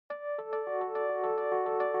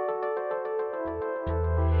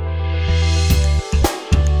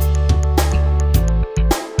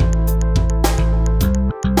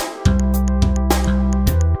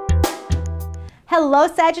Hello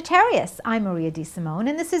Sagittarius, I'm Maria DeSimone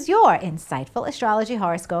and this is your Insightful Astrology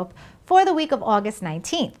Horoscope for the week of August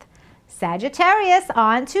 19th. Sagittarius,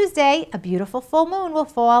 on Tuesday, a beautiful full moon will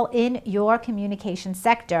fall in your communication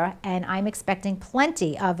sector and I'm expecting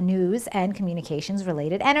plenty of news and communications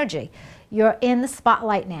related energy. You're in the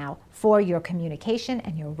spotlight now for your communication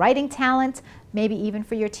and your writing talent, maybe even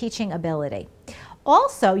for your teaching ability.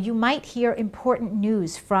 Also, you might hear important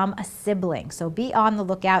news from a sibling, so be on the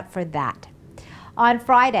lookout for that. On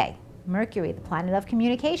Friday, Mercury, the planet of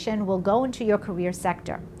communication, will go into your career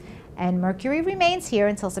sector. And Mercury remains here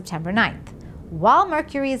until September 9th. While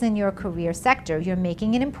Mercury is in your career sector, you're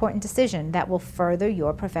making an important decision that will further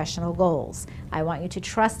your professional goals. I want you to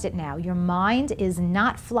trust it now. Your mind is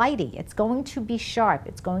not flighty. It's going to be sharp.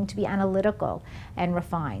 It's going to be analytical and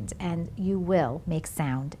refined, and you will make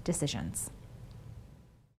sound decisions.